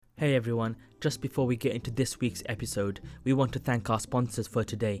Hey everyone, just before we get into this week's episode, we want to thank our sponsors for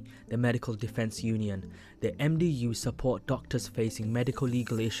today, the Medical Defence Union. The MDU support doctors facing medical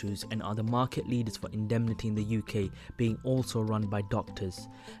legal issues and are the market leaders for indemnity in the UK, being also run by doctors.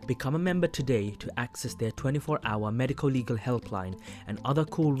 Become a member today to access their 24-hour medical legal helpline and other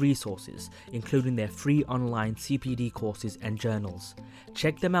cool resources, including their free online CPD courses and journals.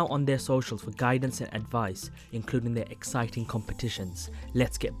 Check them out on their socials for guidance and advice, including their exciting competitions.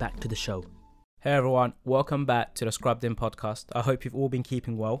 Let's get back to the show. Hey everyone, welcome back to the Scrubbed In podcast. I hope you've all been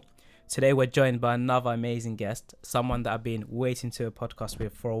keeping well. Today we're joined by another amazing guest, someone that I've been waiting to a podcast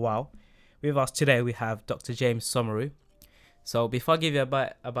with for a while. With us today we have Dr. James Somauroo. So before I give you a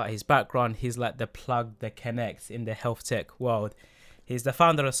bit about his background, he's like the plug that connects in the health tech world. He's the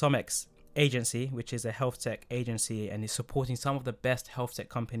founder of Somex Agency, which is a health tech agency, and is supporting some of the best health tech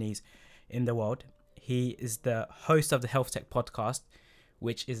companies in the world. He is the host of the Health Tech podcast,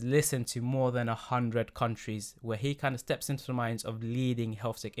 which is listened to more than 100 countries, where he kind of steps into the minds of leading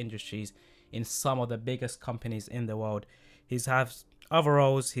health tech industries in some of the biggest companies in the world. He's had other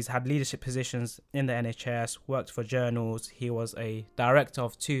roles. He's had leadership positions in the NHS, worked for journals. He was a director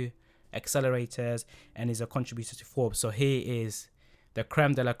of 2 accelerators and is a contributor to Forbes. So he is the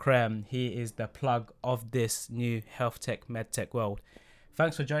creme de la creme. He is the plug of this new health tech, med tech world.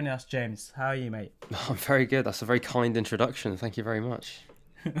 Thanks for joining us, James. How are you, mate? I'm very good. That's a very kind introduction. Thank you very much.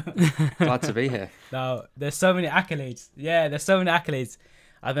 Glad to be here. Now, there's so many accolades. Yeah, there's so many accolades.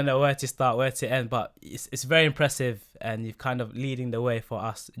 I don't know where to start, where to end, but it's very impressive, and you're kind of leading the way for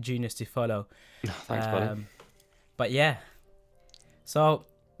us juniors to follow. Thanks, buddy. But yeah, so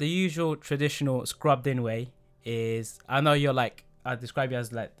the usual traditional scrubbed in way is, I know you're like, I describe you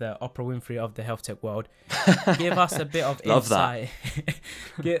as like the Oprah Winfrey of the health tech world. Give us a bit of insight.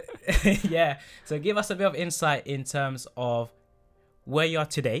 Yeah, so give us a bit of insight in terms of where you are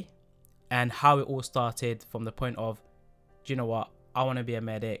today and how it all started, from the point of, do you know what, I want to be a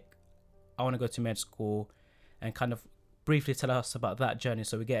medic, I want to go to med school, and kind of briefly tell us about that journey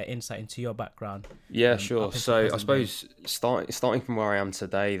so we get an insight into your background. Yeah, sure. So I suppose starting from where I am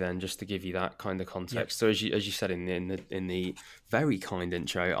today, then, just to give you that kind of context. Yep. So as you said in the very kind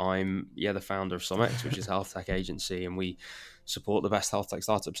intro, I'm the founder of Somex, which is a health tech agency, and we support the best health tech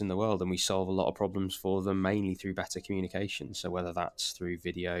startups in the world, and we solve a lot of problems for them, mainly through better communication. So whether that's through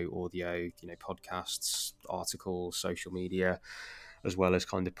video, audio, podcasts, articles, social media, as well as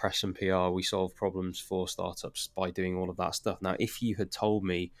kind of press and PR, we solve problems for startups by doing all of that stuff. Now, if you had told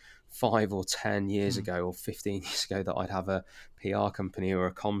me 5 or 10 years ago or 15 years ago that I'd have a PR company or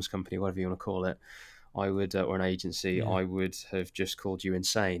a comms company, whatever you want to call it, I would, or an agency, I would have just called you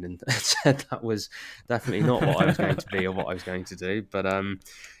insane and said that was definitely not what I was going to be or what I was going to do. But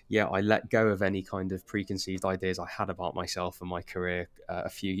I let go of any kind of preconceived ideas I had about myself and my career a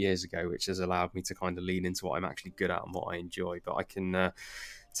few years ago, which has allowed me to kind of lean into what I'm actually good at and what I enjoy. But I can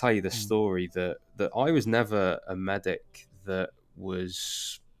tell you the story that I was never a medic that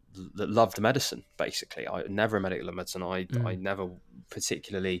loved medicine, basically. I never a medic that loved medicine. I never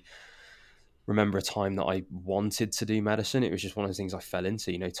particularly remember a time that I wanted to do medicine. It was just one of the things I fell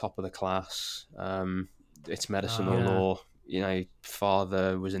into, top of the class. It's medicine or law.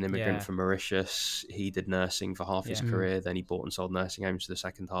 Father was an immigrant from Mauritius. He did nursing for half his career. Then he bought and sold nursing homes for the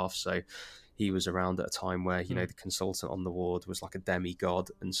second half. So he was around at a time where, the consultant on the ward was like a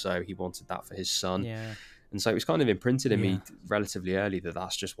demigod. And so he wanted that for his son. Yeah. And so it was kind of imprinted in me relatively early that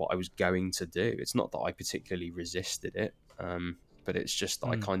that's just what I was going to do. It's not that I particularly resisted it. But it's just that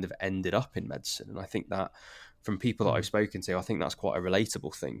I kind of ended up in medicine. And I think that from people that I've spoken to, I think that's quite a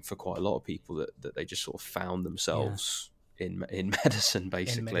relatable thing for quite a lot of people, that they just sort of found themselves in medicine,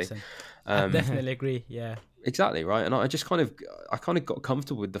 basically. I definitely agree. Yeah, exactly. Right. And I kind of got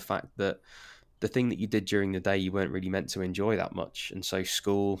comfortable with the fact that the thing that you did during the day, you weren't really meant to enjoy that much. And so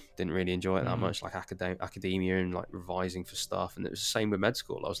school, didn't really enjoy it that much, like academia and like revising for stuff. And it was the same with med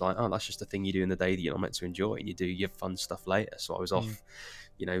school. I was like, oh, that's just the thing you do in the day that you're not meant to enjoy, and you do your fun stuff later. So I was off,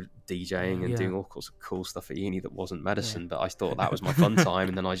 DJing and doing all sorts of cool stuff at uni that wasn't medicine, but I thought that was my fun time.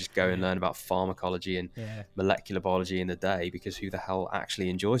 And then I just go and learn about pharmacology and molecular biology in the day, because who the hell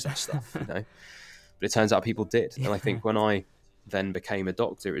actually enjoys that stuff, But it turns out people did. And I think when I then became a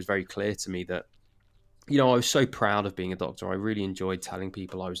doctor, it was very clear to me that, I was so proud of being a doctor. I really enjoyed telling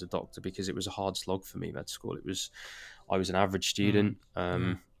people I was a doctor, because it was a hard slog for me, med school. I was an average student.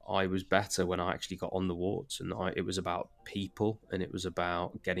 I was better when I actually got on the wards, and it was about people, and it was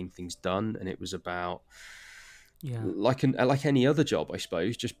about getting things done, and it was about like any other job, I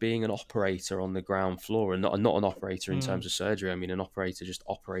suppose, just being an operator on the ground floor, and not an operator in terms of surgery. I mean, an operator just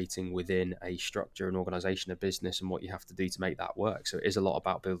operating within a structure, an organization, a business, and what you have to do to make that work. So it is a lot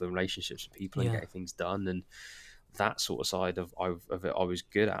about building relationships with people and getting things done, and that sort of side of it I was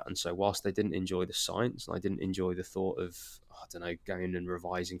good at. And so whilst I didn't enjoy the science and I didn't enjoy the thought of, I don't know, going and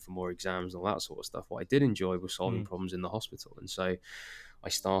revising for more exams and all that sort of stuff, what I did enjoy was solving problems in the hospital. And so I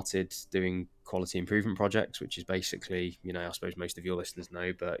started doing quality improvement projects, which is basically, I suppose most of your listeners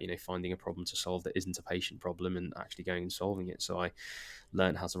know, but, finding a problem to solve that isn't a patient problem and actually going and solving it. So I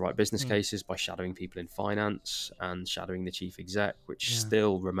learned how to write business cases by shadowing people in finance and shadowing the chief exec, which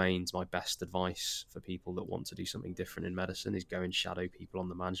still remains my best advice for people that want to do something different in medicine, is go and shadow people on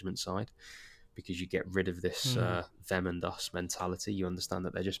the management side. Because you get rid of this them and us mentality. You understand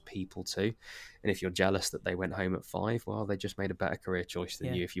that they're just people too. And if you're jealous that they went home at 5, well, they just made a better career choice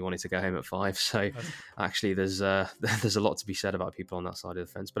than you if you wanted to go home at 5. So actually there's a lot to be said about people on that side of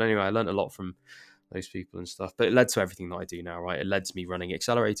the fence. But anyway, I learned a lot from those people and stuff. But it led to everything that I do now, right? It led to me running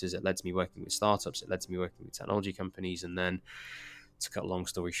accelerators. It led to me working with startups. It led to me working with technology companies. And then, to cut a long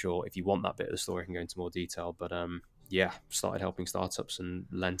story short, if you want that bit of the story, I can go into more detail. But started helping startups and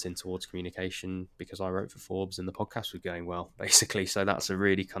lent in towards communication because I wrote for Forbes and the podcast was going well, basically. So that's a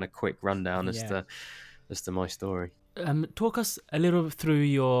really kind of quick rundown as to my story. Talk us a little bit through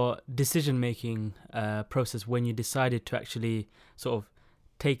your decision-making process when you decided to actually sort of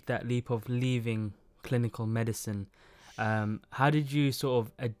take that leap of leaving clinical medicine. How did you sort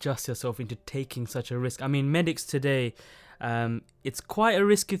of adjust yourself into taking such a risk? I mean, medics today, it's quite a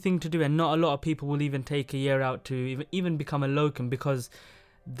risky thing to do, and not a lot of people will even take a year out to even become a locum, because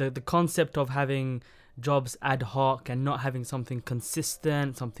the concept of having jobs ad hoc and not having something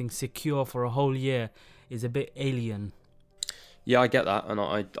consistent, something secure for a whole year is a bit alien. Yeah, I get that, and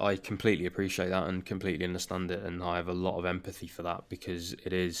I completely appreciate that and completely understand it, and I have a lot of empathy for that, because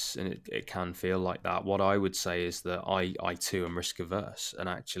it is, and it can feel like that. What I would say is that I too am risk averse, and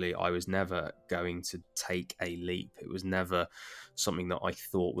actually I was never going to take a leap. It was never something that I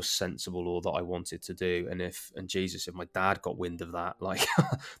thought was sensible or that I wanted to do. And Jesus, if my dad got wind of that, like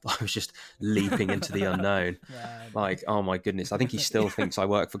I was just leaping into the unknown, like, oh my goodness, I think he still thinks I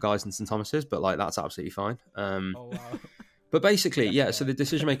work for Guy's and St Thomas's, but like that's absolutely fine. Oh wow. But basically, so the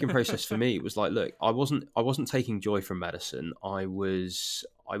decision-making process for me was like, look, I wasn't taking joy from medicine. I was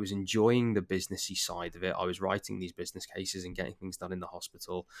enjoying the businessy side of it. I was writing these business cases and getting things done in the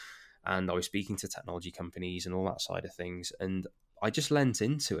hospital, and I was speaking to technology companies and all that side of things. And I just lent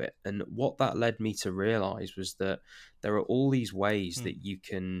into it. And what that led me to realize was that there are all these ways that you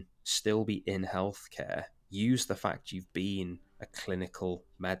can still be in healthcare, use the fact you've been a clinical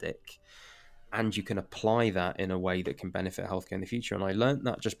medic, and you can apply that in a way that can benefit healthcare in the future. And I learned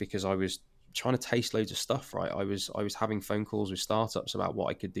that just because I was trying to taste loads of stuff, right? I was having phone calls with startups about what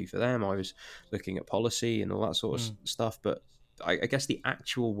I could do for them. I was looking at policy and all that sort of stuff. But I guess the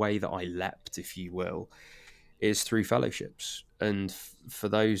actual way that I leapt, if you will, is through fellowships. And for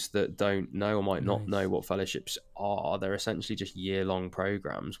those that don't know or might not know what fellowships are, they're essentially just year-long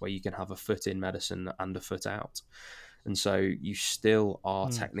programs where you can have a foot in medicine and a foot out. And so you still are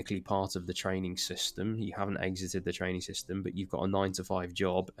technically part of the training system. You haven't exited the training system, but you've got a 9-to-5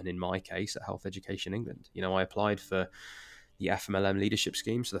 job. And in my case, at Health Education England, I applied for the FMLM leadership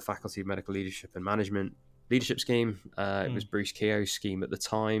scheme, so the Faculty of Medical Leadership and Management leadership scheme. It was Bruce Keogh's scheme at the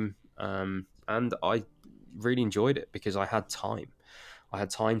time. And I really enjoyed it because I had time. I had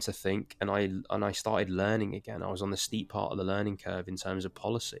time to think, and I started learning again. I was on the steep part of the learning curve in terms of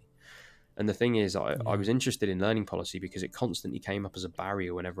policy. And the thing is, I was interested in learning policy because it constantly came up as a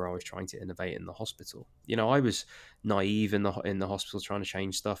barrier whenever I was trying to innovate in the hospital. I was naive in the hospital trying to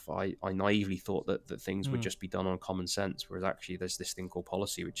change stuff. I naively thought that things would just be done on common sense, whereas actually there's this thing called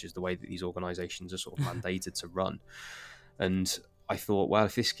policy, which is the way that these organizations are sort of mandated to run. And I thought, well,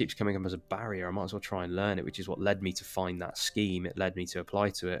 if this keeps coming up as a barrier, I might as well try and learn it, which is what led me to find that scheme. It led me to apply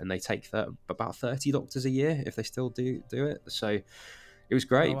to it. And they take about 30 doctors a year if they still do it. So it was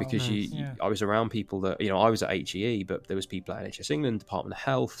great because I was around people that, I was at HEE, but there was people at NHS England, Department of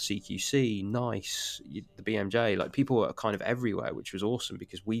Health, CQC, NICE, the BMJ, like people were kind of everywhere, which was awesome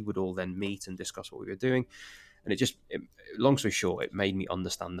because we would all then meet and discuss what we were doing. And long story short, it made me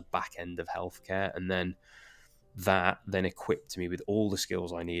understand the back end of healthcare. And then that then equipped me with all the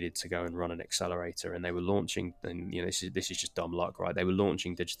skills I needed to go and run an accelerator. And they were launching, and this is just dumb luck, right? They were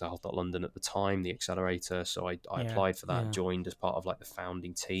launching Digital Health London at the time, the accelerator. So I applied for that, joined as part of like the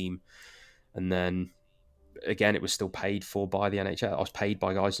founding team, and then again, it was still paid for by the NHS. I was paid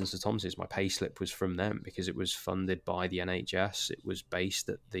by Guy's and St Thomas's. My pay slip was from them because it was funded by the NHS. It was based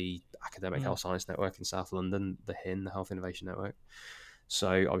at the Academic Health Science Network in South London, the HIN, the Health Innovation Network. So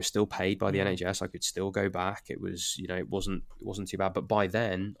I was still paid by the NHS. I could still go back. It was, it wasn't too bad. But by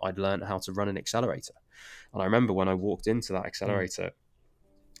then, I'd learned how to run an accelerator. And I remember when I walked into that accelerator,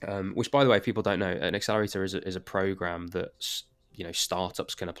 which, by the way, people don't know, an accelerator is a program that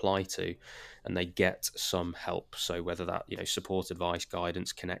startups can apply to, and they get some help. So whether that support, advice,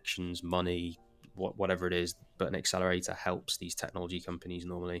 guidance, connections, money, whatever it is, but an accelerator helps these technology companies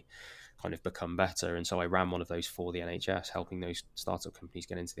normally kind of become better. And so I ran one of those for the NHS, helping those startup companies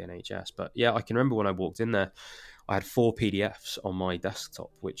get into the NHS. But yeah, I can remember when I walked in there, I had 4 PDFs on my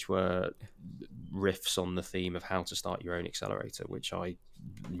desktop, which were riffs on the theme of how to start your own accelerator, which I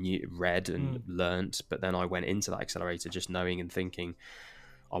read and learnt. But then I went into that accelerator just knowing and thinking,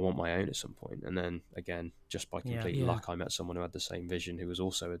 I want my own at some point. And then again, just by complete luck, I met someone who had the same vision, who was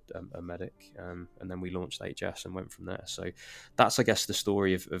also a medic. And then we launched HS and went from there. So that's, I guess, the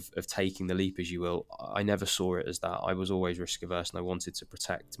story of taking the leap, as you will. I never saw it as that. I was always risk averse, and I wanted to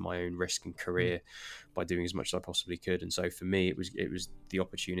protect my own risk and career by doing as much as I possibly could. And so for me, it was the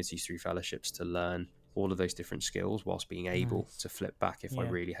opportunities through fellowships to learn all of those different skills whilst being able to flip back if I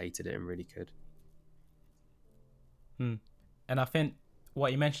really hated it and really could. And I think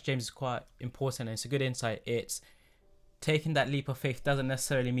what you mentioned, James, is quite important, and it's a good insight. It's taking that leap of faith doesn't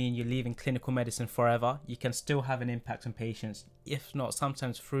necessarily mean you're leaving clinical medicine forever. You can still have an impact on patients. If not,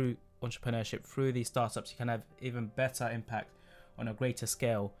 sometimes through entrepreneurship, through these startups, you can have even better impact on a greater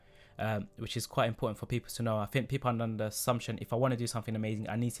scale, which is quite important for people to know. I think people are under the assumption, if I want to do something amazing,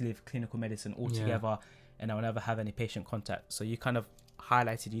 I need to leave clinical medicine altogether, and I'll never have any patient contact. So you kind of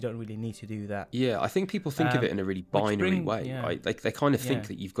highlighted you don't really need to do that. I think people think of it in a really binary way, right? They kind of think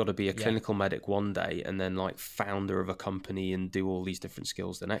that you've got to be a clinical medic one day and then like founder of a company and do all these different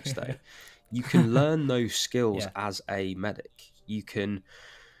skills the next day. You can learn those skills as a medic. You can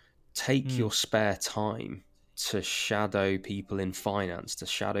take your spare time to shadow people in finance, to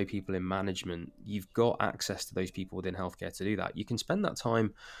shadow people in management. You've got access to those people within healthcare to do that. You can spend that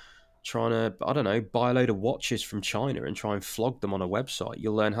time trying to, I don't know, buy a load of watches from China and try and flog them on a website.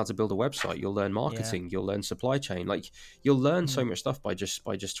 You'll learn how to build a website. You'll learn marketing. You'll learn supply chain. Like, you'll learn so much stuff by just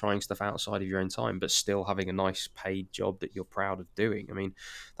trying stuff outside of your own time, but still having a nice paid job that you're proud of doing. I mean,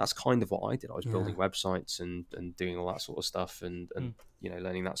 that's kind of what I did. I was building websites and doing all that sort of stuff and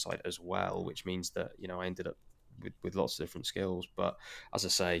learning that side as well, which means that, I ended up with lots of different skills. But as I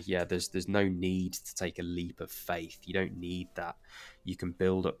say, there's no need to take a leap of faith. You don't need that. You can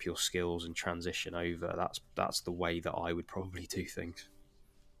build up your skills and transition over. That's the way that I would probably do things.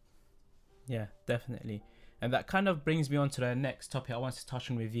 Yeah, definitely. And that kind of brings me on to the next topic I want to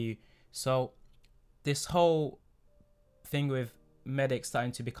touch on with you. So this whole thing with medics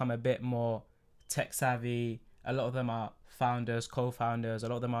starting to become a bit more tech savvy, a lot of them are founders, co-founders, a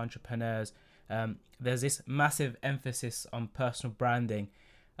lot of them are entrepreneurs. There's this massive emphasis on personal branding.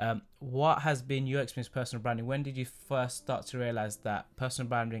 What has been your experience with personal branding? When did you first start to realize that personal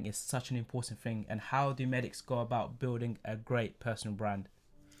branding is such an important thing? And how do medics go about building a great personal brand?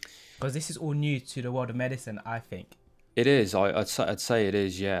 Because this is all new to the world of medicine, I think. It is. I'd say it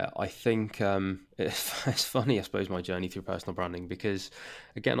is, yeah. I think it's funny, I suppose, my journey through personal branding, because,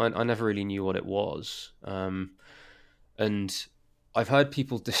 again, I never really knew what it was. And I've heard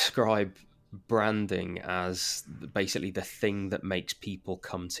people describe branding as basically the thing that makes people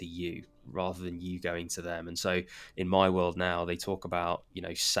come to you rather than you going to them. And so in my world now, they talk about,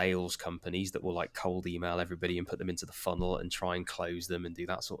 sales companies that will like cold email everybody and put them into the funnel and try and close them and do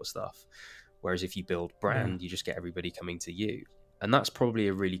that sort of stuff. Whereas if you build brand, you just get everybody coming to you. And that's probably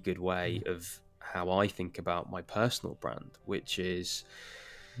a really good way of how I think about my personal brand, which is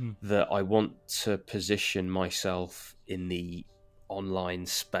that I want to position myself in the online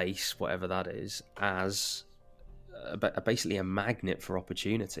space, whatever that is, as basically a magnet for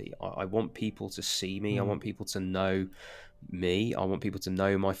opportunity. I want people to see me. I want people to know me. I want people to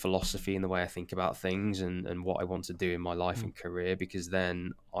know my philosophy and the way I think about things and what I want to do in my life and career, because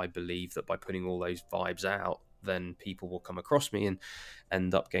then I believe that by putting all those vibes out, then people will come across me and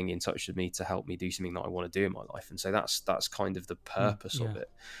end up getting in touch with me to help me do something that I want to do in my life. And so that's kind of the purpose of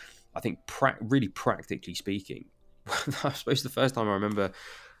it. I think really practically speaking, I suppose the first time I remember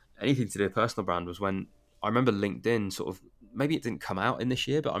anything to do with personal brand was when I remember LinkedIn sort of, maybe it didn't come out in this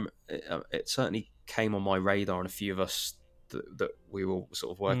year, but it certainly came on my radar, and a few of us that we were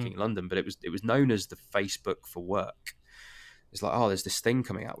sort of working in London, but it was known as the Facebook for work. It's like, there's this thing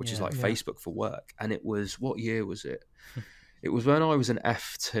coming out, which is like Facebook for work. And it was, what year was it? It was when I was an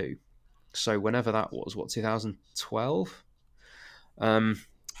F2. So whenever that was, 2012?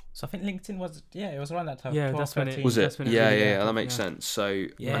 So I think LinkedIn was, it was around that time. Yeah, 12, that's when it 13. Was it? That's when it Yeah, really yeah, took that off, makes yeah. sense. So, Yeah,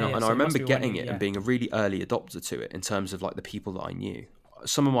 and yeah, I so it remember must be when getting it- it yeah. and being a really early adopter to it in terms of like the people that I knew.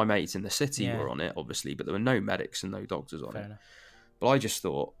 Some of my mates in the city Yeah. were on it, obviously, but there were no medics and no doctors on Fair it. enough. But I just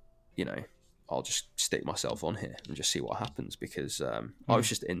thought, I'll just stick myself on here and just see what happens, because I was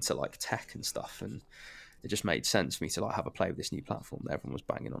just into like tech and stuff, and it just made sense for me to like have a play with this new platform that everyone was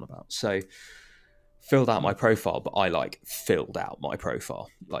banging on about. So filled out my profile, but I like filled out my profile.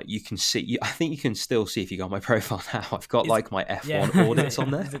 Like you can see, I think you can still see if you go on my profile now. I've got like my F1 audits on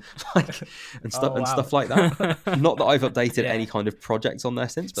there, like, and stuff and stuff like that. Not that I've updated any kind of projects on there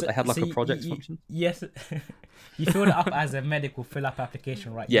since, but they had like a projects function. Yes, you fill it up as a medical fill-up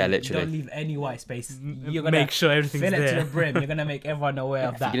application, right? Yeah, you literally. don't leave any white space. You're gonna Make sure everything's fill it there. to the brim. You're gonna make everyone aware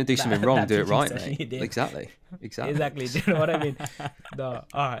of that. If you're gonna do something wrong, do it teaching right, session you mate. did. Exactly. Exactly. Do you know what I mean? No.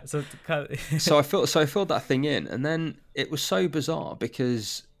 All right. So I filled that thing in, and then it was so bizarre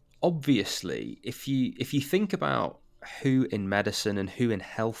because obviously, if you think about who in medicine and who in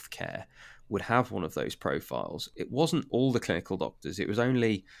healthcare would have one of those profiles, it wasn't all the clinical doctors. It was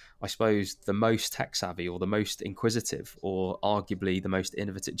only, I suppose, the most tech savvy or the most inquisitive or arguably the most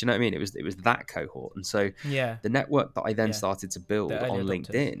innovative. Do you know what I mean? It was that cohort, and so the network that I then started to build on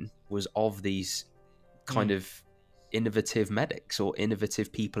LinkedIn was of these kind of innovative medics or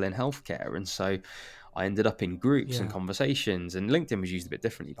innovative people in healthcare. And so I ended up in groups and conversations, and LinkedIn was used a bit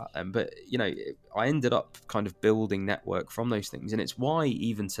differently back then, but I ended up kind of building network from those things. And it's why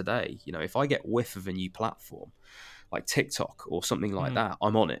even today, if I get whiff of a new platform like TikTok or something like that,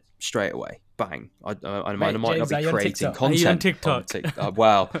 I'm on it straight away. Bang. I might not be creating content on TikTok?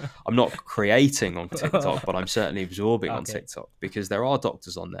 Well, I'm not creating on TikTok, but I'm certainly absorbing on TikTok, because there are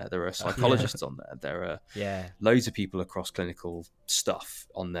doctors on there, there are psychologists on there, there are loads of people across clinical stuff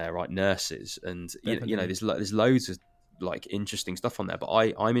on there, right? Nurses, and there's loads of like interesting stuff on there. But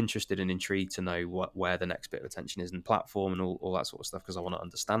I'm interested and intrigued to know where the next bit of attention is, and platform and all that sort of stuff, because I want to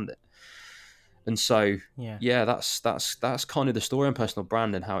understand it. And so, that's kind of the story on personal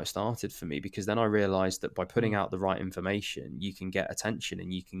brand and how it started for me, because then I realized that by putting out the right information, you can get attention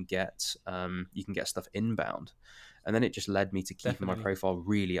and you can get stuff inbound. And then it just led me to keeping my profile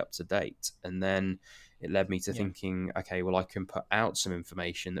really up to date. And then it led me to thinking, okay, well, I can put out some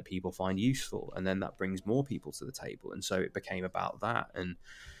information that people find useful, and then that brings more people to the table. And so it became about that. And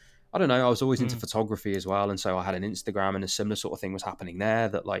I don't know, I was always into photography as well, and so I had an Instagram, and a similar sort of thing was happening there,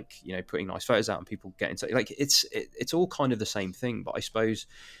 that like, putting nice photos out and people getting to, like, it's all kind of the same thing. But I suppose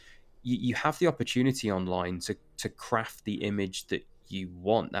you have the opportunity online to craft the image that you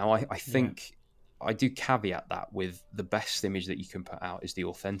want. Now I think I do caveat that with the best image that you can put out is the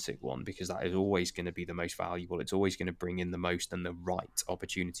authentic one, because that is always going to be the most valuable. It's always going to bring in the most and the right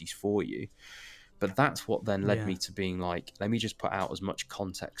opportunities for you. But that's what then led me to being like, let me just put out as much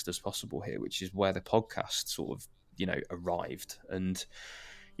context as possible here, which is where the podcast sort of, arrived. And,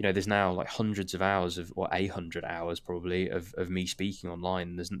 there's now like hundreds of hours or 800 hours probably of me speaking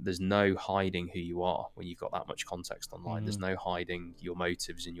online. There's no hiding who you are when you've got that much context online. There's no hiding your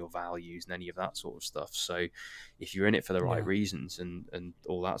motives and your values and any of that sort of stuff. So if you're in it for the right reasons and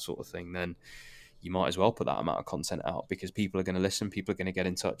all that sort of thing, then you might as well put that amount of content out, because people are going to listen, people are going to get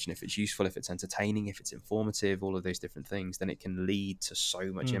in touch. And if it's useful, if it's entertaining, if it's informative, all of those different things, then it can lead to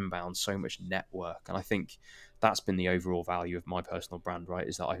so much inbound, so much network. And I think that's been the overall value of my personal brand, right?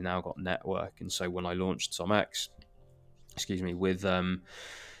 Is that I've now got network. And so when I launched SomX, with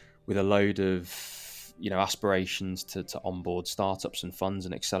a load of, aspirations to onboard startups and funds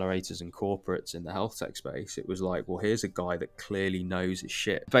and accelerators and corporates in the health tech space, it was like, well, here's a guy that clearly knows his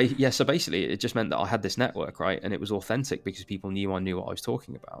shit. So basically it just meant that I had this network, right? And it was authentic because people knew I knew what I was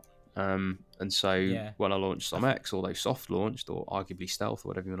talking about. And so when I launched SomX, although soft launched, or arguably stealth, or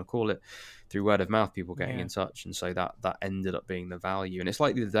whatever you want to call it, through word of mouth, people getting in touch. And so that ended up being the value. And it's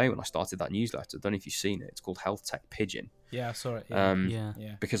like the other day when I started that newsletter, I don't know if you've seen it, it's called Health Tech Pigeon. Yeah, I saw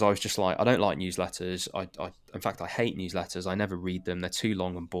it. Because I was just like, I don't like newsletters. In fact, I hate newsletters. I never read them. They're too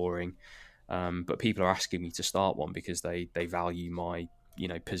long and boring. But people are asking me to start one because they value my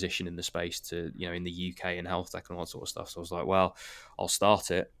position in the space to, in the UK and health tech and all that sort of stuff. So I was like, well, I'll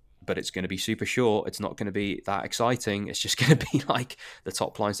start it, but it's going to be super short. It's not going to be that exciting. It's just going to be like the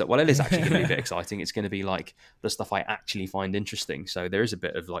top line stuff. Well, it is actually going to be a bit exciting. It's going to be like the stuff I actually find interesting. So there is a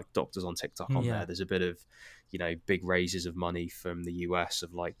bit of like doctors on TikTok on there. There's a bit of, big raises of money from the US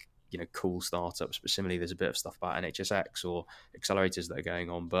of like, cool startups. But similarly, there's a bit of stuff about NHSX or accelerators that are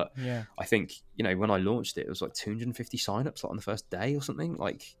going on. But I think, when I launched it, it was like 250 signups like on the first day or something,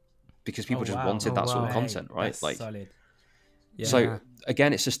 like, because people wanted that sort of content, right? That's like solid. Yeah. So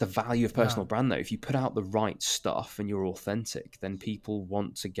again, it's just the value of personal brand though. If you put out the right stuff and you're authentic, then people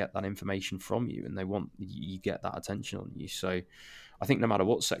want to get that information from you, and they want you get that attention on you. So I think no matter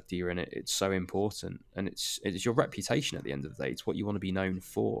what sector you're in, it's so important, and it's your reputation at the end of the day. It's what you want to be known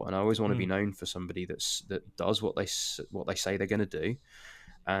for, and I always want to be known for somebody that does what they say they're going to do,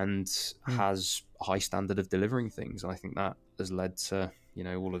 and has a high standard of delivering things. And I think that has led to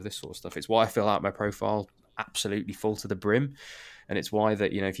all of this sort of stuff. It's why I fill out my profile absolutely full to the brim, and it's why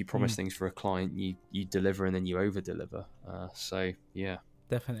that if you promise things for a client, you deliver and then you over deliver. So yeah,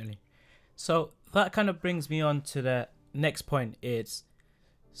 definitely. So that kind of brings me on to the next point. It's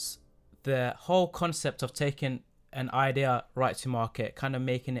the whole concept of taking an idea right to market, kind of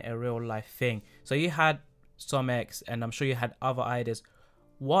making it a real life thing. So you had SomX, and I'm sure you had other ideas.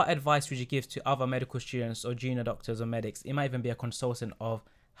 What advice would you give to other medical students or junior doctors or medics? It might even be a consultant, of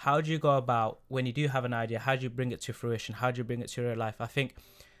how do you go about when you do have an idea? How do you bring it to fruition? How do you bring it to real life? I think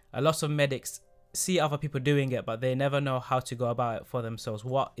a lot of medics see other people doing it, but they never know how to go about it for themselves.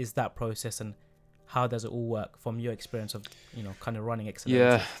 What is that process, and how does it all work from your experience of kind of running excellence?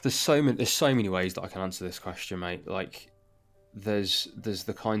 Yeah, there's so many ways that I can answer this question, mate. Like there's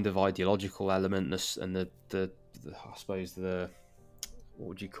the kind of ideological element, and the I suppose the, what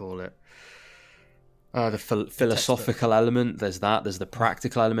would you call it? The philosophical element. There's the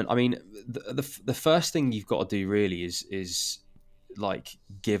practical element. I mean, the first thing you've got to do really is like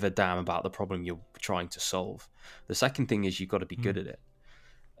give a damn about the problem you're trying to solve. The second thing is you've got to be good at it.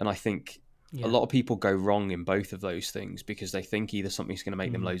 And I think a lot of people go wrong in both of those things, because they think either something's going to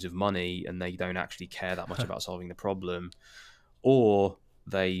make them loads of money and they don't actually care that much about solving the problem, or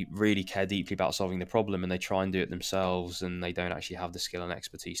they really care deeply about solving the problem and they try and do it themselves and they don't actually have the skill and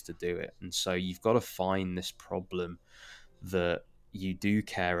expertise to do it. And so you've got to find this problem that you do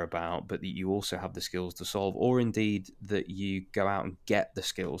care about, but that you also have the skills to solve, or indeed that you go out and get the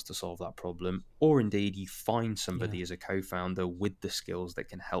skills to solve that problem, or indeed you find somebody as a co-founder with the skills that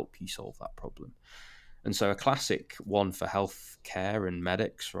can help you solve that problem. And so a classic one for healthcare and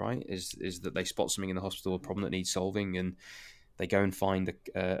medics, right, is that they spot something in the hospital, a problem that needs solving, and they go and find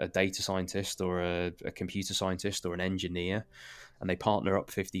a data scientist or a computer scientist or an engineer, and they partner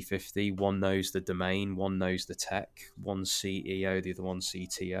up 50-50. One knows the domain, one knows the tech, one's CEO, the other one's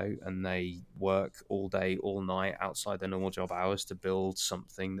CTO, and they work all day, all night outside their normal job hours to build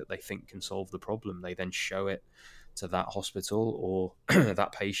something that they think can solve the problem. They then show it to that hospital or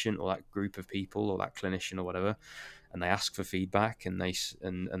that patient or that group of people or that clinician or whatever, and they ask for feedback, and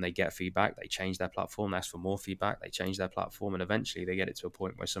they get feedback. They change their platform, they ask for more feedback, they change their platform, and eventually they get it to a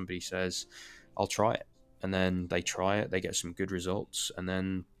point where somebody says, I'll try it. And then they try it, they get some good results, and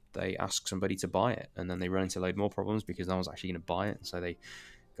then they ask somebody to buy it, and then they run into a load more problems because no one's actually going to buy it. And so they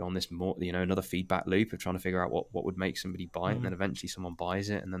go on this more, another feedback loop of trying to figure out what would make somebody buy it, and then eventually someone buys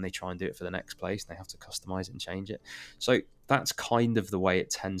it, and then they try and do it for the next place, and they have to customize it and change it. So that's kind of the way it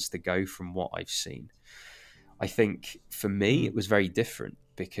tends to go from what I've seen. I think for me, it was very different,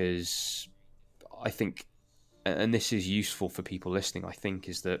 because I think, and this is useful for people listening, I think,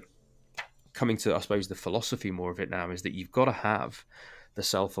 is that coming to, I suppose, the philosophy more of it now, is that you've got to have the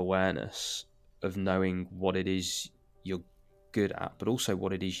self-awareness of knowing what it is you're good at, but also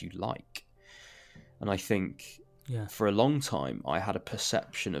what it is you like. And I think for a long time, I had a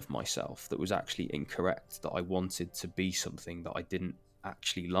perception of myself that was actually incorrect, that I wanted to be something that I didn't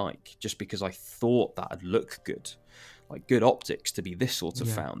actually like, just because I thought that would look good, like good optics to be this sort of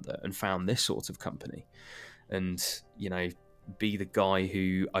founder and found this sort of company, and be the guy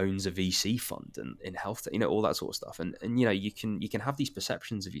who owns a VC fund and in health, all that sort of stuff. And you can have these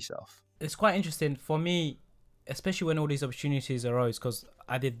perceptions of yourself. It's quite interesting for me, especially when all these opportunities arose, because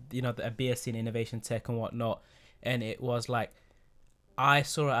I did a BSc in innovation tech and whatnot, and it was like I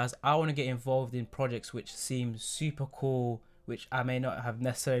saw it as I want to get involved in projects which seem super cool, which I may not have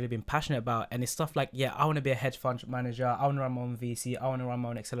necessarily been passionate about. And it's stuff like, I want to be a hedge fund manager, I want to run my own VC, I want to run my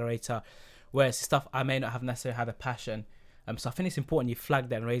own accelerator, whereas stuff I may not have necessarily had a passion. So I think it's important you flag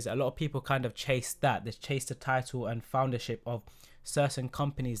that and raise it. A lot of people kind of chase that. They chase the title and foundership of certain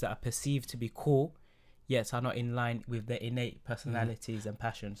companies that are perceived to be cool, yet are not in line with their innate personalities and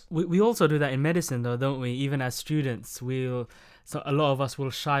passions. We also do that in medicine, though, don't we? Even as students, so a lot of us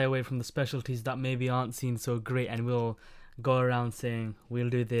will shy away from the specialties that maybe aren't seen so great, and we'll go around saying, we'll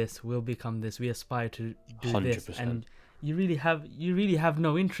do this, we'll become this, we aspire to do 100%. This. And you really have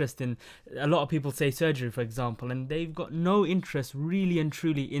no interest in, a lot of people say surgery, for example, and they've got no interest really and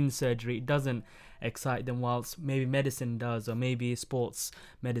truly in surgery. It doesn't excite them, whilst maybe medicine does, or maybe sports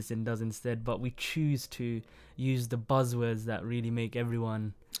medicine does instead. But we choose to use the buzzwords that really make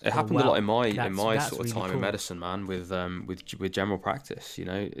everyone It happened a lot in my That's sort of really time in cool. medicine, man. With general practice, you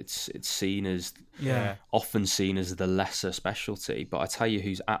know, it's seen as Yeah. often seen as the lesser specialty. But I tell you,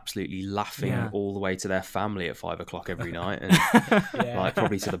 who's absolutely laughing Yeah. all the way to their family at 5 o'clock every night, and Yeah. like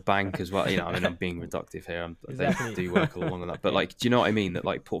probably to the bank as well. You know, I mean, I'm being reductive here. Exactly. They do work along with that, but like, do you know what I mean? That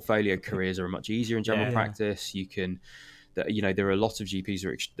like portfolio careers are much easier in general Yeah. practice. You can. That, you know, there are a lot of GPs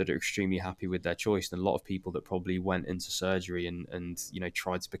that are extremely happy with their choice, and a lot of people that probably went into surgery and you know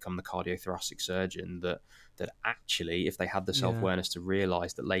tried to become the cardiothoracic surgeon that actually, if they had the self-awareness to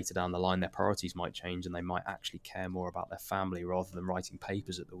realize that later down the line their priorities might change and they might actually care more about their family rather than writing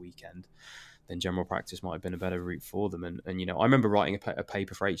papers at the weekend, then general practice might have been a better route for them. And you know, I remember writing a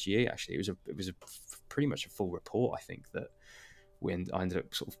paper for HGE. Actually, it was pretty much a full report. I think that I ended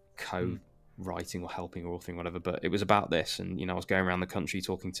up sort of writing or helping or authoring, whatever, but it was about this. And you know, I was going around the country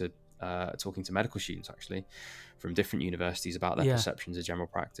talking to medical students actually from different universities about their perceptions of general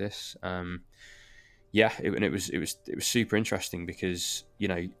practice. It was super interesting because, you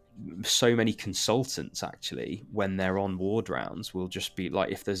know, so many consultants actually, when they're on ward rounds, will just be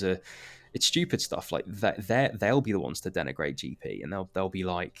like, if there's it's stupid stuff like that, they'll be the ones to denigrate GP, and they'll be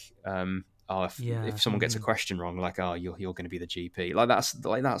like, if someone gets a question wrong, like, oh, you're going to be the GP, like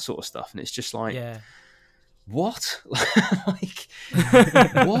that sort of stuff. And it's just like, what? Like,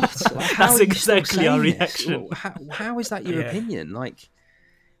 what? Like, that's exactly our reaction. How is that your opinion? Like,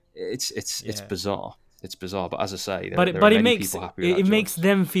 it's bizarre. It's bizarre, but as I say, but it makes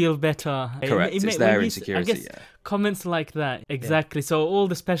them feel better. Correct. It's their insecurity. I guess comments like that, exactly. Yeah. So all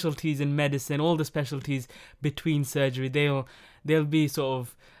the specialties in medicine, all the specialties between surgery, they'll be sort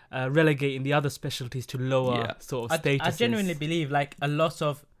of relegating the other specialties to lower sort of statuses. I genuinely believe, like, a lot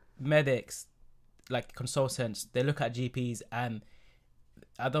of medics, like consultants, they look at GPs, and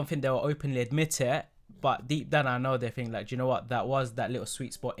I don't think they'll openly admit it, but deep down I know they think, like, do you know what, that was that little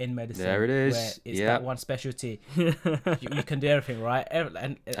sweet spot in medicine. There it is. Where it's that one specialty. you can do everything, right?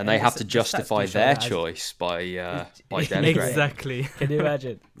 And they have to justify their choice by denigrating. Exactly. Can you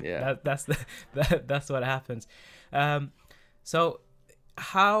imagine? Yeah. That's what happens. So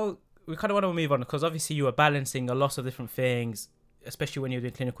how we kind of want to move on, because obviously you were balancing a lot of different things, especially when you're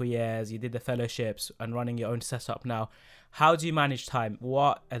doing clinical years, you did the fellowships and running your own setup now. How do you manage time?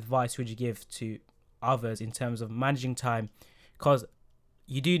 What advice would you give to others in terms of managing time? Because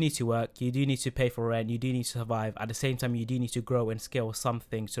you do need to work, you do need to pay for rent, you do need to survive. At the same time, you do need to grow and scale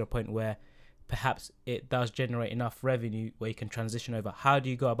something to the point where perhaps it does generate enough revenue where you can transition over. How do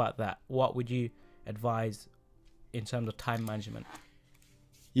you go about that? What would you advise in terms of time management?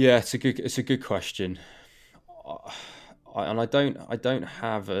 Yeah, it's a good question. I don't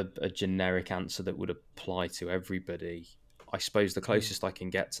have a generic answer that would apply to everybody. I suppose the closest I can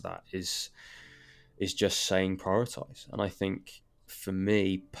get to that is just saying prioritize. And I think for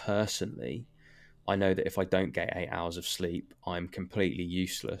me personally, I know that if I don't get 8 hours of sleep, I'm completely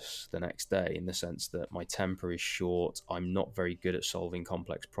useless the next day, in the sense that my temper is short. I'm not very good at solving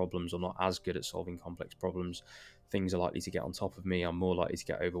complex problems. I'm not as good at solving complex problems. Things are likely to get on top of me. I'm more likely to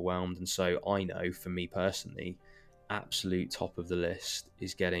get overwhelmed. And so I know, for me personally, absolute top of the list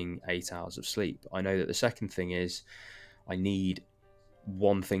is getting 8 hours of sleep. I know that the second thing is I need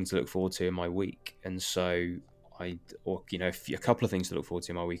one thing to look forward to in my week. And so a couple of things to look forward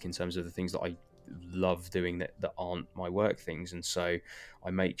to in my week in terms of the things that I love doing that aren't my work things. And so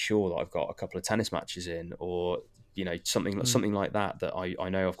I make sure that I've got a couple of tennis matches in, or something like that I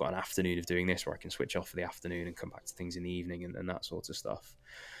know I've got an afternoon of doing this where I can switch off for the afternoon and come back to things in the evening and that sort of stuff.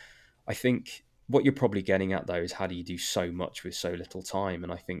 I think what you're probably getting at, though, is how do you do so much with so little time?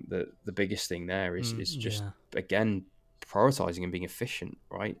 And I think that the biggest thing there is just, again, prioritizing and being efficient,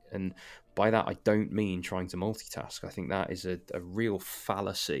 right? And by that, I don't mean trying to multitask. I think that is a real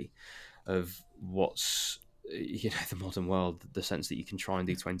fallacy of what's, the modern world, the sense that you can try and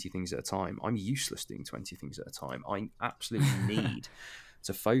do 20 things at a time. I'm useless doing 20 things at a time. I absolutely need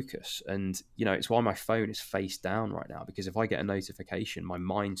to focus. And, it's why my phone is face down right now, because if I get a notification, my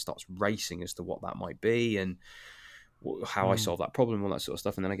mind starts racing as to what that might be and how I solve that problem, all that sort of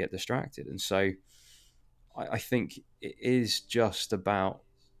stuff. And then I get distracted. And so I think it is just about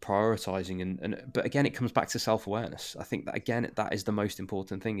prioritizing but again, it comes back to self-awareness. I think that, again, that is the most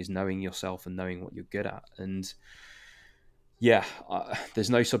important thing, is knowing yourself and knowing what you're good at. And there's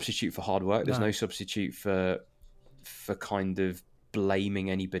no substitute for hard work. There's no substitute for kind of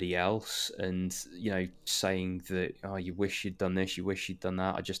blaming anybody else and saying that, oh, you wish you'd done this, you wish you'd done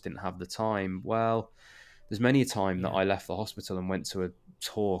that, I just didn't have the time. Well, there's many a time that I left the hospital and went to a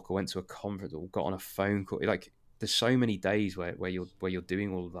talk or went to a conference or got on a phone call. Like, there's so many days where you're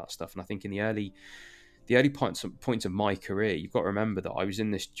doing all of that stuff. And I think in the early the early points of my career, you've got to remember that I was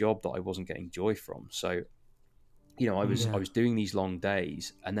in this job that I wasn't getting joy from. So, I was doing these long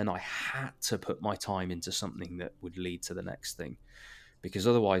days, and then I had to put my time into something that would lead to the next thing, because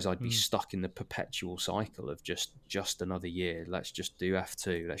otherwise I'd be stuck in the perpetual cycle of just another year. Let's just do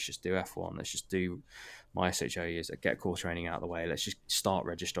F2. Let's just do F1. Let's just do my SHO years. Get core training out of the way. Let's just start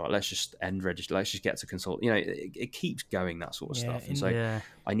registrar. Let's just end registrar. Let's just get to consult. It keeps going, that sort of stuff. And so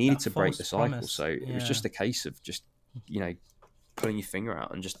I needed to break the cycle. Promise. So it was just a case of just, pulling your finger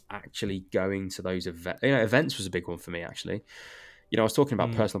out and just actually going to those events. Events was a big one for me, actually. I was talking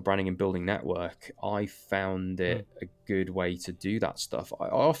about personal branding and building network. I found it a good way to do that stuff. I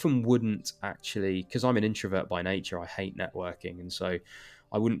often wouldn't actually, because I'm an introvert by nature, I hate networking. And so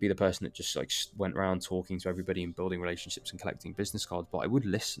I wouldn't be the person that just like went around talking to everybody and building relationships and collecting business cards, but I would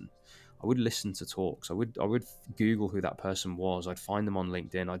listen. I would listen to talks. I would Google who that person was. I'd find them on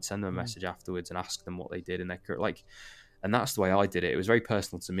LinkedIn. I'd send them a message afterwards and ask them what they did in their career. And that's the way I did it. It was very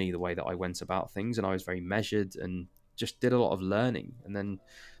personal to me, the way that I went about things. And I was very measured and just did a lot of learning, and then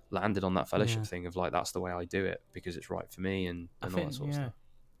landed on that fellowship thing of like, that's the way I do it because it's right for me and all that sort of stuff.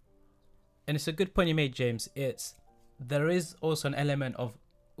 And it's a good point you made, James. There is also an element of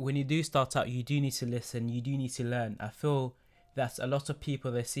when you do start out, you do need to listen, you do need to learn. I feel that a lot of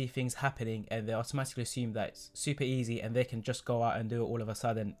people, they see things happening and they automatically assume that it's super easy and they can just go out and do it all of a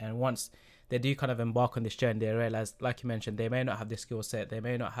sudden. And once they do kind of embark on this journey, they realize, like you mentioned, they may not have the skill set, they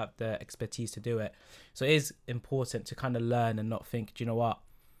may not have the expertise to do it. So it is important to kind of learn and not think, do you know what,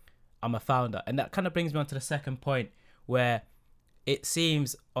 I'm a founder. And that kind of brings me on to the second point, where it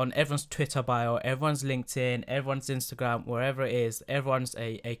seems on everyone's Twitter bio, everyone's LinkedIn, everyone's Instagram, wherever it is, everyone's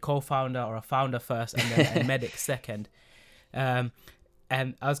a co-founder or a founder first and then a medic second. And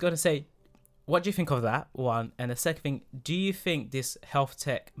I was going to say, what do you think of that one? And the second thing, do you think this health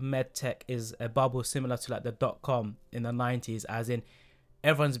tech, med tech is a bubble similar to like the .com in the 90s, as in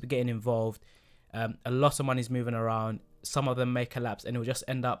everyone's getting involved, a lot of money's moving around, some of them may collapse and it will just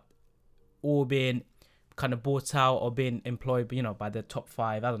end up all being kind of bought out or being employed, by the top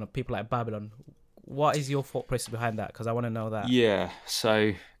 5, I don't know, people like Babylon. What is your thought process behind that? Because I want to know that. Yeah,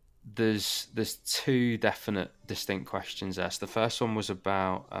 so there's 2 definite distinct questions there. So the first one was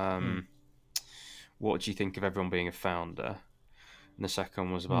about what do you think of everyone being a founder? And the second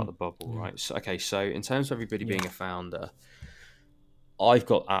one was about the bubble, right? So, so in terms of everybody being a founder, I've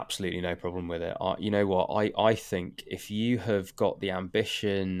got absolutely no problem with it. You know what? I think if you have got the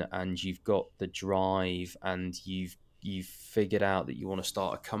ambition and you've got the drive and you've figured out that you want to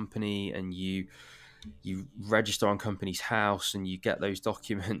start a company and you register on Companies House and you get those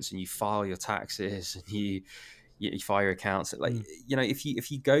documents and you file your taxes and you file your accounts, like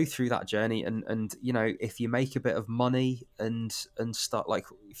if you go through that journey and if you make a bit of money and start, like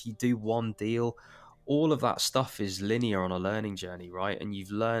if you do one deal, all of that stuff is linear on a learning journey, right? And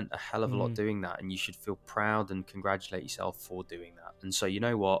you've learned a hell of a lot doing that, and you should feel proud and congratulate yourself for doing that. And so, you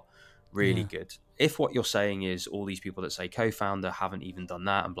know what, really good. If what you're saying is all these people that say co-founder haven't even done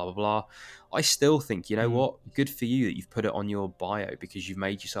that and blah blah blah, I still think, you know what, good for you that you've put it on your bio, because you've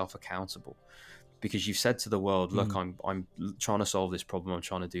made yourself accountable, because you've said to the world, look, I'm trying to solve this problem, I'm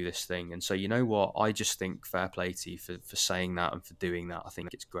trying to do this thing. And so, you know what, I just think fair play to you for saying that and for doing that. I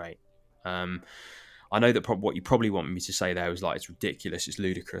think it's great. I know that what you probably want me to say there was like, it's ridiculous, it's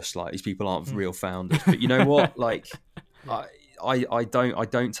ludicrous, like these people aren't real founders. But you know what, like I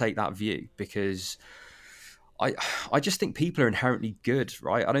don't take that view, because I just think people are inherently good,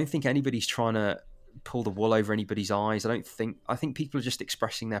 right? I don't think anybody's trying to pull the wool over anybody's eyes. I think people are just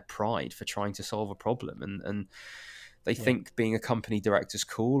expressing their pride for trying to solve a problem, and they think being a company director's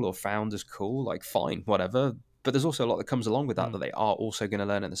cool or founder's cool, like fine, whatever. But there's also a lot that comes along with that that they are also going to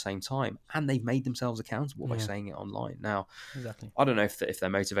learn at the same time, and they've made themselves accountable by saying it online. Now, I don't know if their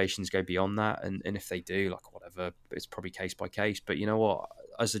motivations go beyond that, and if they do, like whatever, it's probably case by case. But you know what?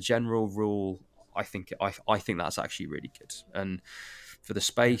 As a general rule, I think that's actually really good. And for the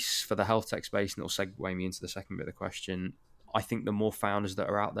space, for the health tech space, and it'll segue me into the second bit of the question, I think the more founders that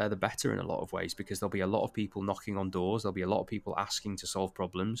are out there, the better in a lot of ways, because there'll be a lot of people knocking on doors. There'll be a lot of people asking to solve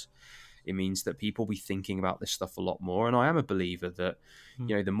problems. It means that people will be thinking about this stuff a lot more. And I am a believer that,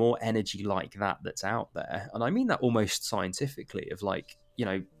 the more energy like that that's out there, and I mean that almost scientifically, of like,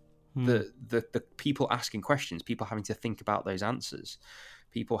 the people asking questions, people having to think about those answers,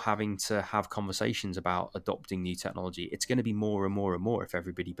 people having to have conversations about adopting new technology, it's going to be more and more and more if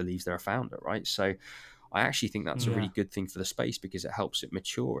everybody believes they're a founder, right? So I actually think that's a really good thing for the space, because it helps it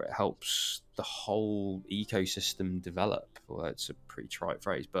mature. It helps the whole ecosystem develop. Well, it's a pretty trite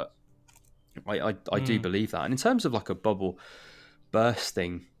phrase, but I do believe that. And in terms of like a bubble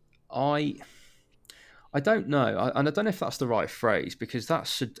bursting, I I don't know, and I don't know if that's the right phrase, because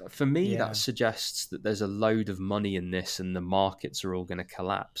for me that suggests that there's a load of money in this and the markets are all going to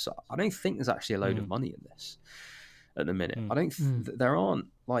collapse. I don't think there's actually a load of money in this at the minute. I don't. There aren't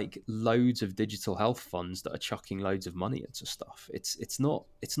like loads of digital health funds that are chucking loads of money into stuff. It's not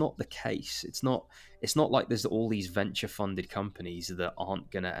the case. It's not like there's all these venture funded companies that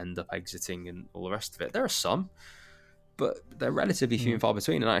aren't going to end up exiting and all the rest of it. There are some, but they're relatively few and far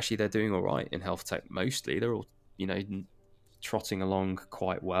between, and actually they're doing all right in health tech mostly. They're all, trotting along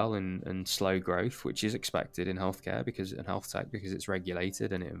quite well and slow growth, which is expected in healthcare because it's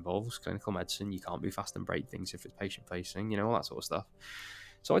regulated and it involves clinical medicine. You can't move fast and break things if it's patient facing, all that sort of stuff.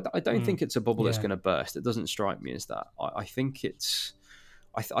 So I don't think it's a bubble that's going to burst. It doesn't strike me as that. I think it's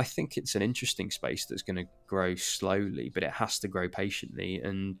an interesting space that's going to grow slowly, but it has to grow patiently.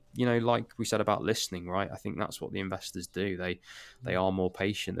 And, like we said about listening, right? I think that's what the investors do. They are more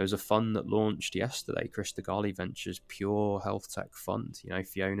patient. There was a fund that launched yesterday, Chris Degali Ventures Pure Health Tech Fund.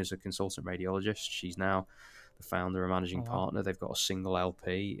 Fiona's a consultant radiologist. She's now the founder and managing partner. They've got a single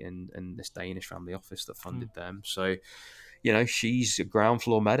LP in this Danish family office that funded them. So, she's a ground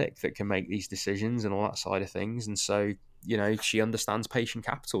floor medic that can make these decisions and all that side of things. And so, she understands patient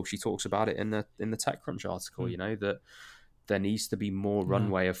capital. She talks about it in the TechCrunch article, that there needs to be more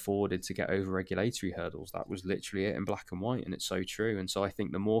runway afforded to get over regulatory hurdles. That was literally it in black and white, and it's so true. And so I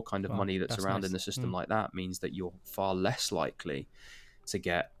think the more kind of money that's around in the system like that means that you're far less likely to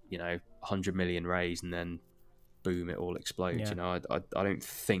get, 100 million raised and then boom, it all explodes. I don't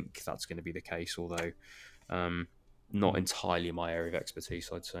think that's going to be the case, although not entirely my area of expertise,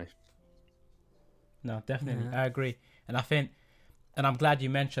 I'd say. No, definitely. I agree. And I think, and I'm glad you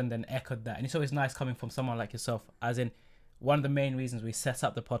mentioned and echoed that. And it's always nice coming from someone like yourself, as in one of the main reasons we set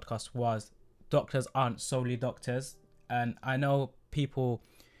up the podcast was doctors aren't solely doctors. And I know people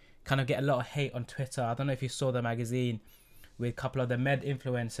kind of get a lot of hate on Twitter. I don't know if you saw the magazine with a couple of the med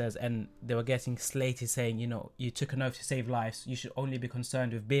influencers, and they were getting slated saying, you took an oath to save lives. You should only be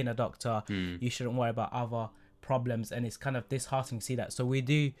concerned with being a doctor. You shouldn't worry about other problems. And it's kind of disheartening to see that. So we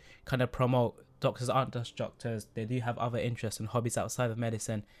do kind of promote doctors aren't just doctors. They do have other interests and hobbies outside of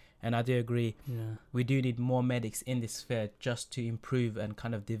medicine. And I do agree, we do need more medics in this sphere just to improve and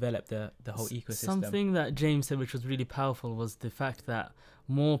kind of develop the whole ecosystem. Something that James said which was really powerful was the fact that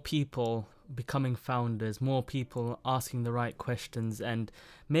more people becoming founders, more people asking the right questions and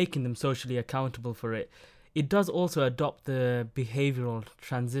making them socially accountable for it. It does also adopt the behavioral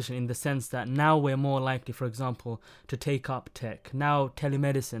transition in the sense that now we're more likely, for example, to take up tech. Now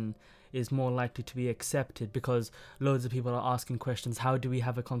telemedicine is more likely to be accepted because loads of people are asking questions. How do we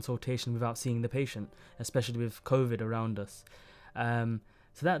have a consultation without seeing the patient, especially with COVID around us? So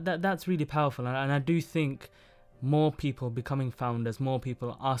that's really powerful. And I do think more people becoming founders, more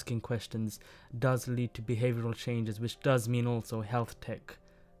people asking questions does lead to behavioral changes, which does mean also health tech,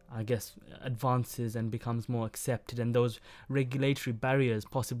 I guess, advances and becomes more accepted, and those regulatory barriers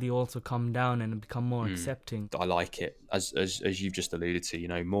possibly also come down and become more accepting. I like it, as you've just alluded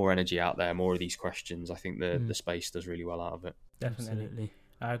to, more energy out there, more of these questions. I think the space does really well out of it. Definitely. Absolutely.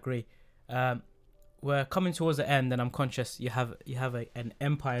 I agree. We're coming towards the end, and I'm conscious you have an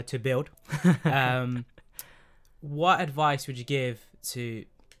empire to build. What advice would you give to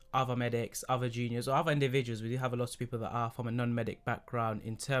other medics, other juniors, or other individuals? We do have a lot of people that are from a non-medic background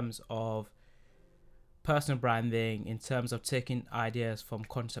in terms of personal branding, in terms of taking ideas from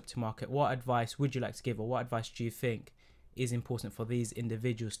concept to market. What advice would you like to give, or what advice do you think is important for these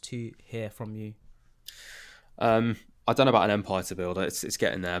individuals to hear from you? I don't know about an empire to build. It's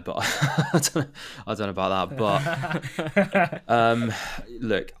getting there, but I don't know about that. But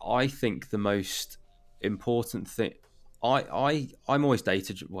look, I think the most important thing, I'm always I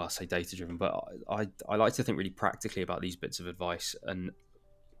say data driven, but I like to think really practically about these bits of advice. And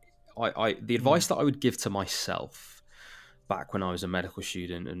the advice that I would give to myself back when I was a medical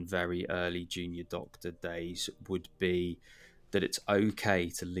student and very early junior doctor days would be that it's okay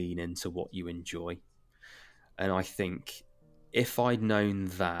to lean into what you enjoy. And I think if I'd known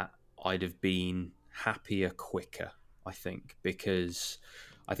that, I'd have been happier quicker, I think, because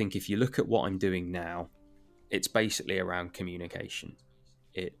I think if you look at what I'm doing now, it's basically around communication.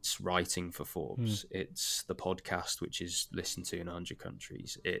 It's writing for Forbes. It's the podcast, which is listened to in 100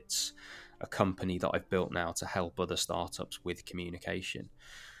 countries. It's a company that I've built now to help other startups with communication.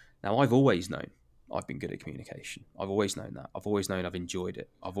 Now, I've always known I've been good at communication. I've always known that. I've always known I've enjoyed it.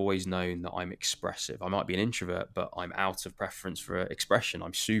 I've always known that I'm expressive. I might be an introvert, but I'm out of preference for expression.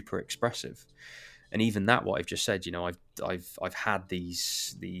 I'm super expressive. And even that, what I've just said, I've had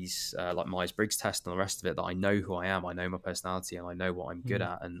these like Myers-Briggs test and the rest of it, that I know who I am, I know my personality, and I know what I'm good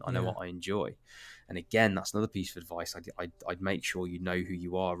at, and I know what I enjoy. And again, that's another piece of advice. I'd make sure you know who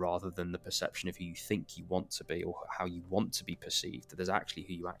you are rather than the perception of who you think you want to be or how you want to be perceived. There's actually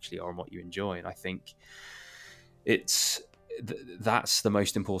who you actually are and what you enjoy. And I think that's the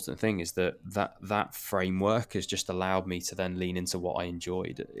most important thing, is that framework has just allowed me to then lean into what I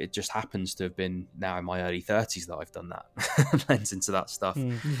enjoyed. It just happens to have been now in my early 30s that I've done that, lent into that stuff.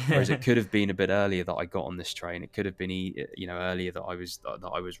 Whereas it could have been a bit earlier that I got on this train. It could have been, earlier that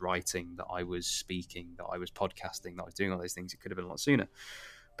I was writing, that I was speaking, that I was podcasting, that I was doing all those things. It could have been a lot sooner.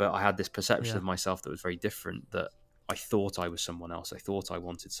 But I had this perception of myself that was very different, that I thought I was someone else. I thought I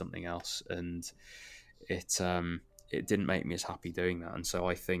wanted something else. And it didn't make me as happy doing that. And so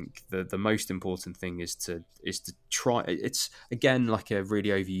I think the most important thing is to try. It's, again, like a really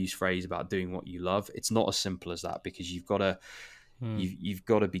overused phrase about doing what you love. It's not as simple as that, because you've got to you've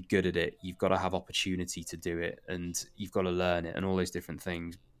got to be good at it. You've got to have opportunity to do it, and you've got to learn it and all those different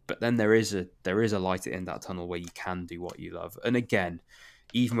things. But then there is a light at the end of that tunnel where you can do what you love. And again,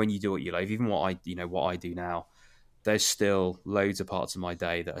 even when you do what you love, even what I do now, there's still loads of parts of my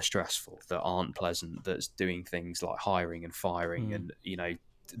day that are stressful, that aren't pleasant, that's doing things like hiring and firing and,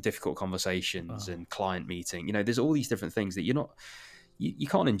 difficult conversations and client meeting. There's all these different things that you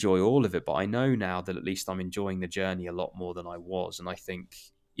can't enjoy all of it, but I know now that at least I'm enjoying the journey a lot more than I was. And I think,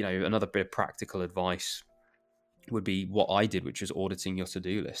 another bit of practical advice would be what I did, which was auditing your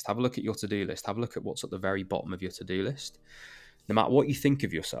to-do list. Have a look at your to-do list. Have a look at what's at the very bottom of your to-do list. No matter what you think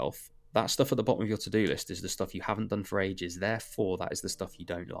of yourself, that stuff at the bottom of your to-do list is the stuff you haven't done for ages. Therefore, that is the stuff you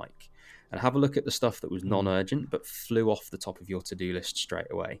don't like. And have a look at the stuff that was non-urgent but flew off the top of your to-do list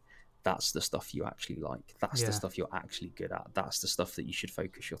straight away. That's the stuff you actually like. That's the stuff you're actually good at. That's the stuff that you should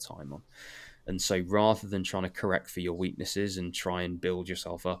focus your time on. And so rather than trying to correct for your weaknesses and try and build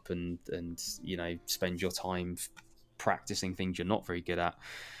yourself up and spend your time practicing things you're not very good at,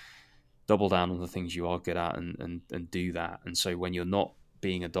 double down on the things you are good at and do that. And so when you're not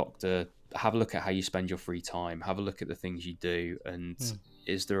being a doctor, have a look at how you spend your free time. Have a look at the things you do, and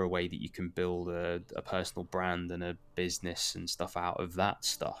is there a way that you can build a personal brand and a business and stuff out of that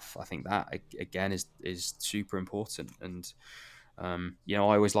stuff? I think that again is super important. And I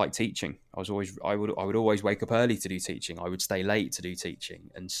always liked teaching. I would always wake up early to do teaching. I would stay late to do teaching,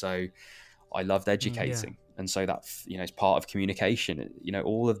 and so I loved educating. And so that, it's part of communication,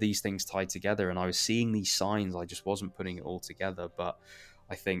 all of these things tied together. And I was seeing these signs. I just wasn't putting it all together. But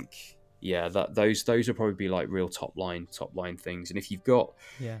I think, that those would probably be like real top line things. And if you've got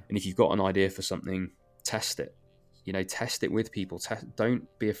an idea for something, test it. Test it with people. Don't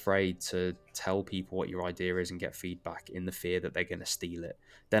be afraid to tell people what your idea is and get feedback in the fear that they're going to steal it.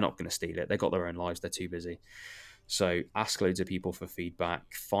 They're not going to steal it. They've got their own lives. They're too busy. So ask loads of people for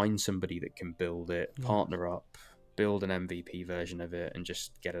feedback, find somebody that can build it, partner up, build an MVP version of it, and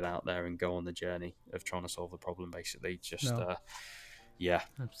just get it out there and go on the journey of trying to solve the problem, basically. Absolutely.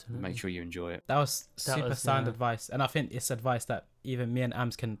 Make sure you enjoy it. That was sound advice. And I think it's advice that even me and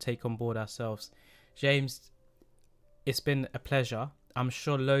Ams can take on board ourselves. James, it's been a pleasure. I'm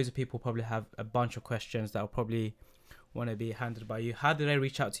sure loads of people probably have a bunch of questions that will probably want to be handled by you. How did I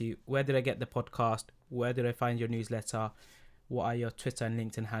reach out to you? Where did I get the podcast? Where did I find your newsletter? What are your Twitter and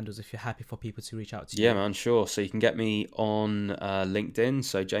LinkedIn handles if you're happy for people to reach out to you? Yeah, man, sure. So you can get me on LinkedIn.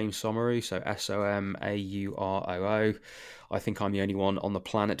 So James Somauroo, so Somauroo. I think I'm the only one on the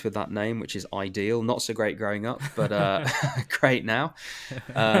planet with that name, which is ideal. Not so great growing up, but great now.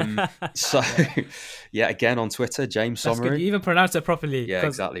 Again, on Twitter, James Somauroo. That's good. You even pronounce it properly. Yeah,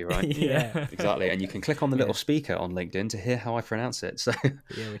 exactly right. Exactly. And you can click on the little speaker on LinkedIn to hear how I pronounce it. So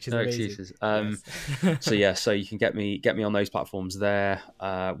which is no amazing. excuses. So you can get me on those platforms there.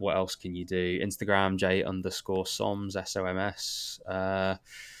 What else can you do? Instagram, J_Soms, SOMS.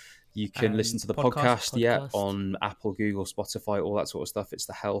 You can listen to the podcast on Apple, Google, Spotify, all that sort of stuff. It's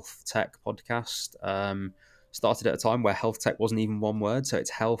the Health Tech Podcast. Started at a time where health tech wasn't even one word, so it's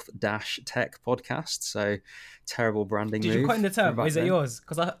Health-Tech Podcast. So terrible branding move. Did you coin the term? Is it yours?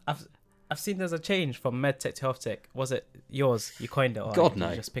 Because I've seen there's a change from medtech to health tech. Was it yours? You coined it? Or God, no.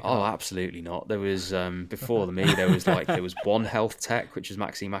 You just pick it up? Absolutely not. There was, before me, there was One Health Tech, which was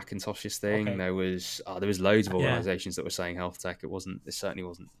Maxine McIntosh's thing. Okay. There was loads of organizations that were saying health tech. It certainly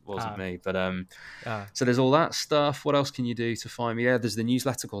wasn't me. But so there's all that stuff. What else can you do to find me? Yeah, there's the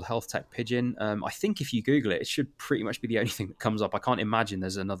newsletter called Health Tech Pigeon. I think if you Google it, it should pretty much be the only thing that comes up. I can't imagine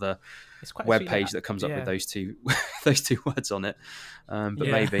there's another web page that comes up with those two words on it. But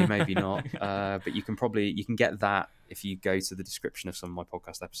maybe not. But you can get that if you go to the description of some of my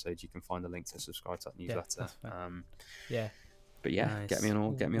podcast episodes. You can find the link to subscribe to that newsletter. But nice. Get me on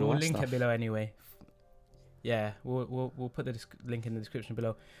all. We'll link it below anyway. Yeah, we'll put the link in the description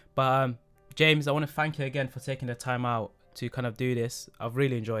below. But James, I want to thank you again for taking the time out to kind of do this. I've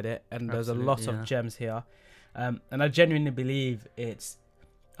really enjoyed it, and there's a lot of gems here, and I genuinely believe it's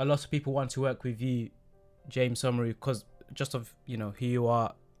a lot of people want to work with you, James Somauroo, because just of who you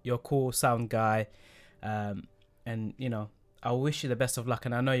are. You're a cool sound guy, and I wish you the best of luck,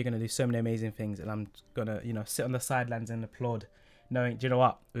 and I know you're going to do so many amazing things, and I'm going to sit on the sidelines and applaud, knowing, do you know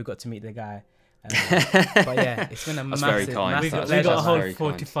what, we've got to meet the guy. But yeah, it's been a That's massive, very kind. massive We got a whole very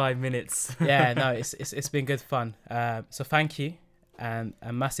 45 minutes. Yeah, no, it's been good fun. So thank you, and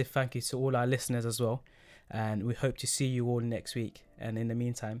a massive thank you to all our listeners as well, and we hope to see you all next week, and in the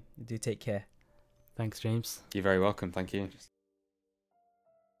meantime, do take care. Thanks, James. You're very welcome. Thank you.